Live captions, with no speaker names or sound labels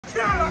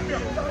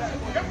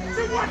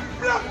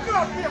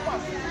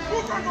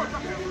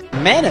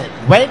Minute.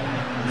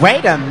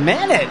 Wait a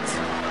minute.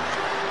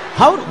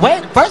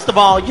 Wait. First of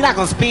all, you're not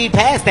gonna speed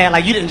past that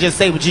like you didn't just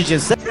say what you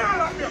just said.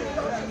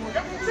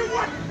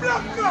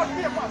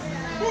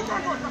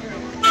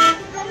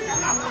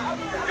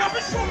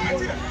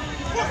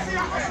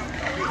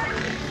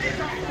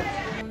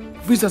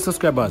 Visa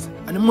subscribers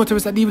and the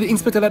motorists are dealing with the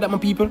inspector like that, my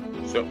people.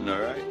 Something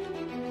alright.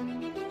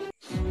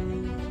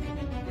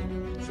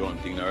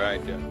 Something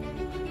alright, yeah.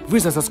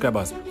 Visa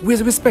subscribers, where's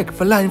the respect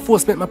for law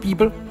enforcement, my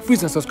people?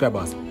 Visa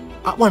subscribers.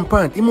 At one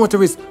point, the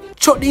motorist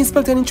shot the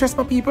inspector in interest,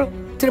 my people.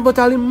 Tell about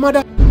all him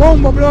mother.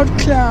 Bomba blood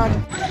clot.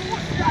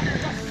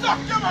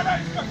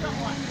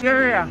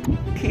 Yeah,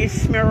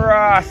 kiss me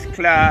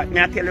rascal. Me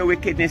I tell you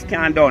wickedness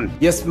can't done.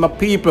 Yes, my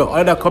people,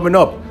 all that coming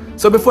up.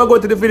 So before I go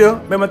to the video,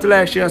 remember to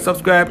like, share and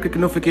subscribe, click the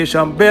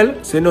notification bell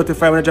so you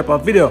notify when I drop a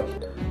video.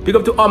 Big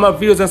up to all my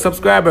viewers and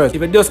subscribers.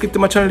 If you just skip to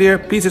my channel here,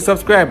 please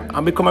subscribe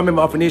and become a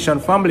member of the Nation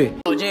family.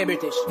 Oh, J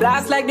British.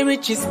 Blast like the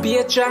richest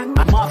patron.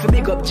 I'm off to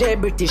big up J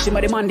British. Him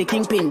a the man the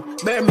kingpin.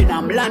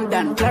 Birmingham,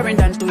 London,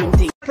 Clarendon,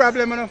 20.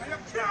 Problem enough.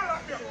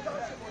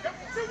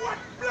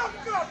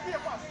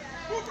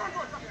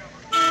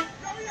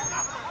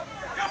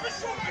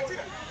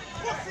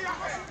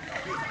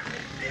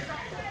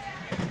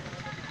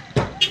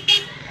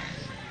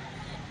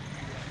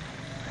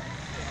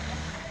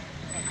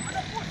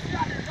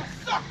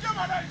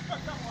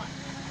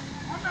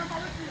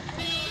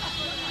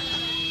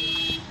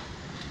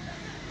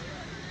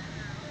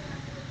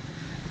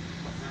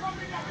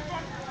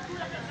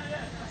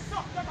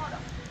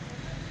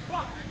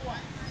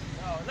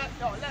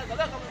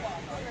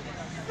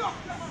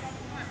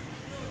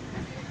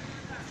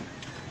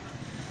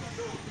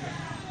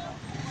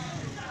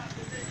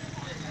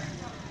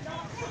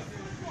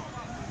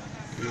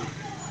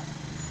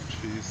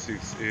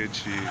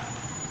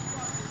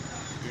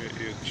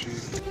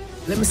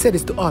 Let me say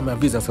this to all my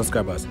viewers and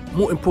subscribers.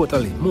 More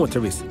importantly,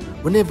 motorists,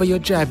 whenever you're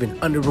driving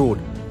on the road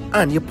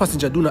and your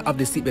passenger do not have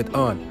the seatbelt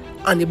on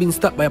and you're being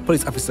stopped by a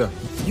police officer,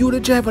 you the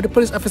driver, the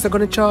police officer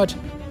gonna charge.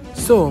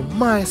 So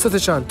my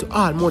suggestion to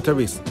all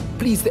motorists,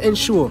 please to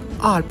ensure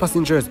all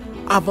passengers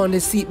have on the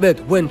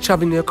seatbelt when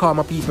traveling in your car,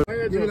 my people.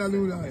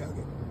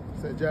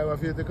 So driver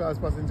fail to cause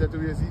passenger to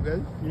wear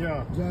seatbelt?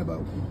 Yeah.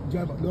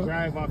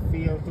 Driver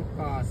fail to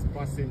cause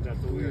passenger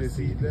to wear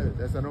seatbelt.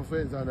 That's an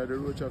offense under the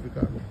Road Traffic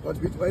Act. What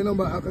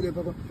number?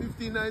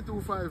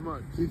 15925,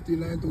 man.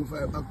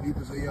 15925. Act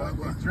people, so you are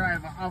going.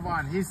 Driver have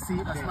on his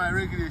seat. That's my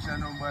regulation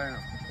number.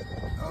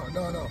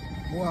 No.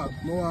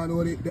 More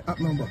know the app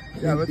number.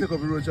 Yeah, we'll take up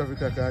the Road Traffic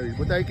Act,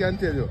 but I can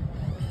tell you.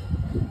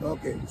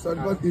 Okay, so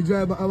the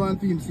driver have on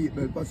team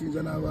seatbelt,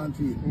 passenger have on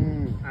team.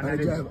 And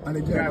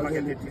the driver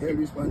get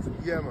responsible.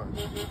 Yeah, man.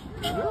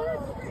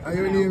 Okay. And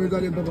your name is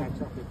on the paper?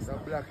 It's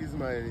not Black is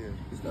my name.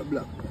 It's not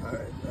Black.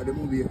 Alright. And the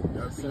movie,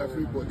 that's in the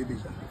Freeport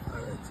division.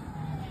 Alright.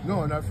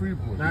 No, not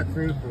Freeport. Not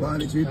Freeport.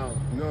 Barney Street?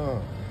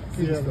 No.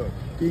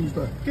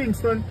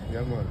 Kingston.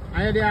 Yeah, man.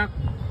 And they are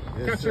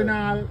catching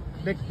all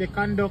the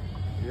conduct,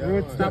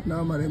 road stop.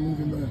 Now, man, they're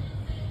moving down.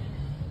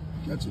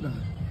 Catch it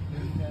down.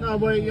 No,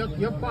 but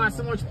you pass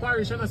so much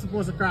parish, you're not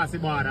supposed to cross the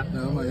border.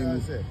 No,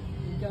 man,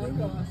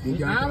 you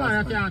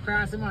can't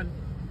cross it, man.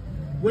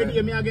 When do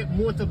you get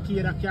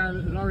motorcade that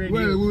can already?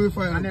 Well, we will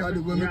find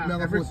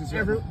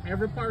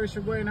every parish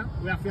you go in,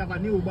 we have to have a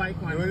new bike,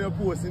 man. When you're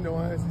posting the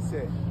one, you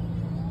say,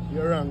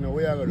 you're wrong now,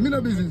 where you going? Me no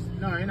business.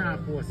 No, you're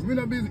not posting. Me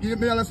no business.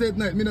 Me all say at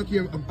night, me no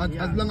care.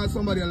 As long as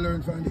somebody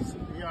learn from this.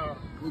 Yeah.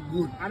 We're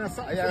good. And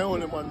I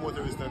only man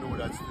motorist to know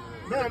that.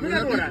 No, me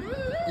don't know that.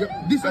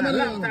 Yeah, this and a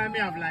long time me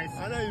have license.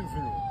 I know him for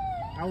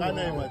know. I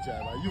know him a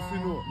driver. You for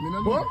know. Me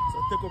no know. So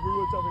take up the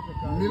road traffic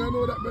car. Me no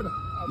know that, brother.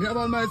 Me have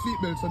on my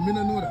seatbelt, so me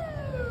no know that.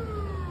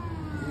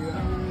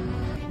 Yeah.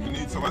 We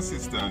need some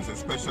assistance,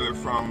 especially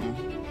from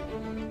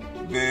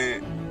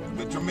the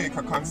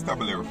Jamaica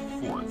Constabulary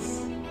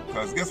Force.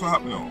 Because guess what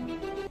happened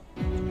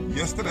now?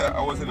 Yesterday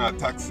I was in a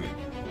taxi,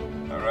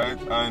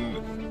 alright,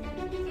 and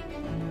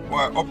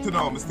well, up to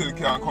now I still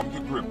can't come to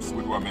grips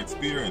with what I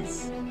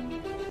experienced.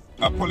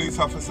 A police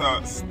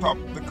officer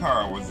stopped the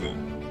car I was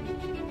in.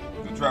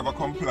 The driver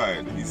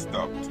complied, he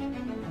stopped.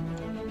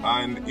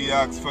 And he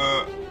asked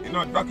for,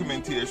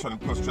 documentation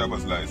plus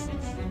driver's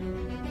license.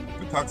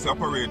 The taxi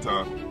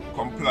operator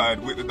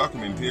complied with the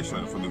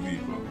documentation for the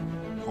vehicle.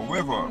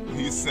 However,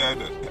 he said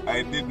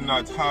I did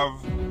not have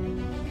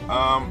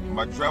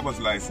my driver's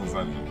license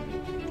on me.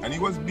 And he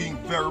was being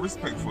very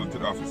respectful to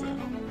the officer.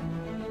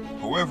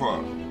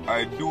 However,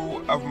 I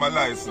do have my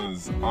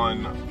license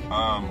on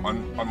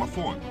my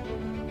phone.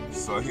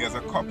 So he has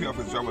a copy of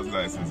his driver's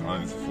license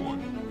on his phone.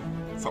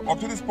 So up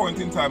to this point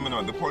in time,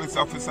 the police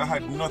officer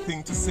had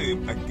nothing to say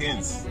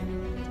against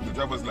the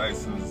driver's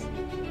license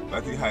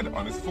that he had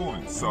on his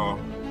phone. So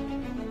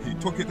he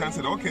took it and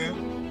said, okay,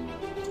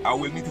 I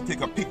will need to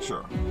take a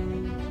picture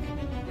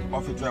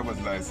of your driver's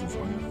license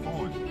on your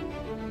phone.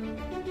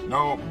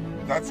 Now,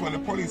 that's when the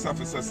police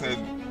officer said,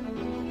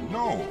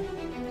 no,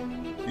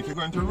 if you're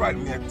going to write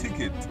me a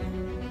ticket,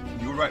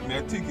 you write me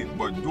a ticket,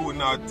 but do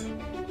not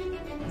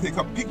take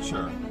a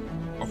picture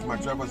of my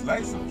driver's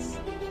license.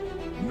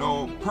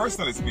 Now,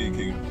 personally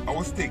speaking, I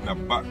was taken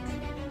aback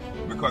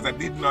because I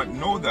did not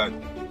know that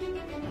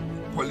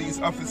police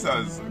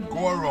officers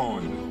go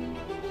around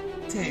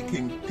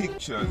taking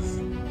pictures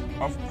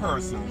of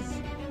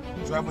persons'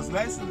 driver's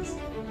license.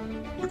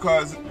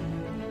 Because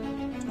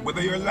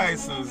whether your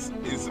license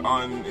is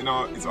on,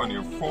 it's on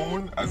your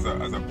phone as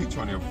a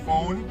picture on your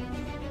phone,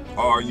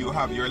 or you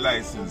have your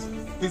license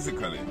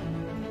physically,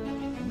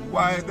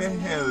 why the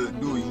hell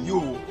do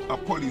you, a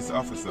police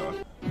officer,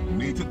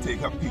 need to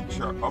take a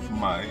picture of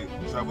my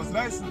driver's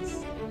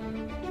license?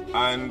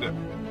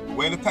 And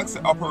when the taxi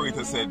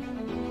operator said,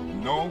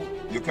 no,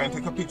 you can't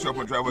take a picture of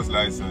my driver's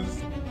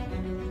license,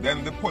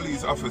 then the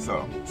police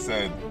officer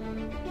said,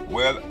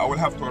 well, I will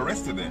have to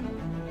arrest you then.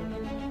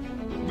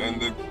 Then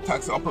the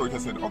taxi operator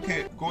said,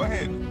 okay, go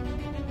ahead.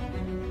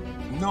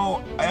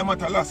 No, I am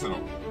at a loss now.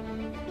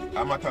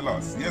 I'm at a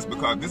loss. Yes,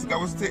 because this guy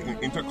was taken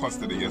into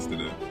custody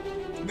yesterday.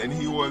 Then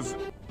he was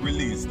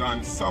released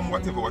on some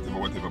whatever,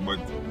 but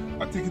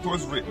I think it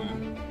was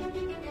written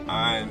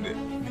and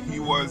he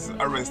was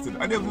arrested.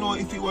 I don't know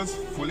if he was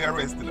fully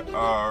arrested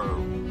or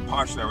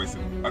partially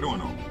arrested. I don't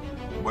know.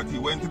 But he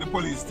went to the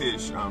police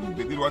station,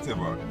 they did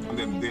whatever, and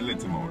then they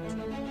let him out.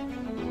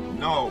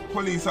 Now,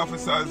 police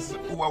officers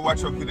who are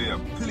watching the video,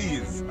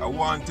 please, I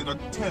want you to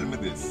tell me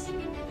this.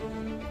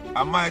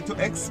 Am I to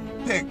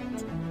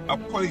expect a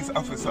police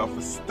officer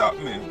to stop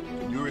me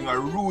during a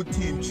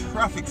routine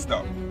traffic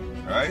stop,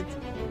 right?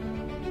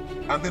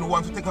 And then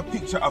want to take a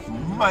picture of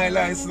my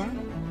license?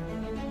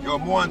 You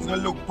want to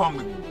look upon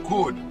the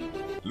good,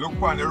 look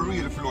upon the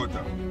real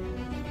floater.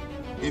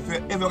 If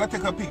you ever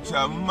take a picture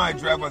of my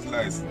driver's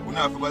license, you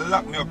have to go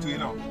lock me up to,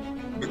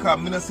 because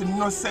I don't see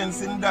no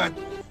sense in that.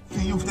 For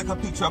you to take a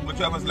picture of my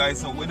driver's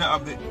license when I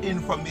have the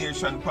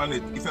information upon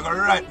it. If you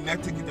write me a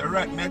ticket, you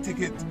write me a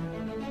ticket.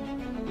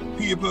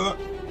 People,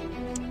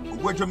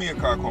 where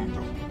Jamaica come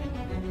to?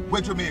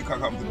 Where Jamaica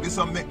come to? This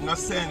don't make no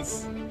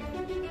sense.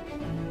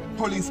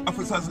 Police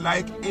officers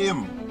like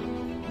him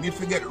need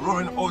to get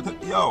running out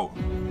of, yo,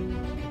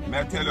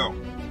 may I tell you,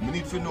 we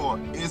need to know,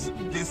 is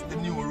this the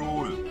new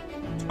rule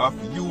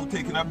of you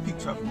taking a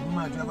picture of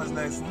my driver's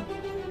license?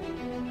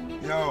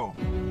 Yo,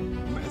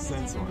 make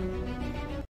sense, man.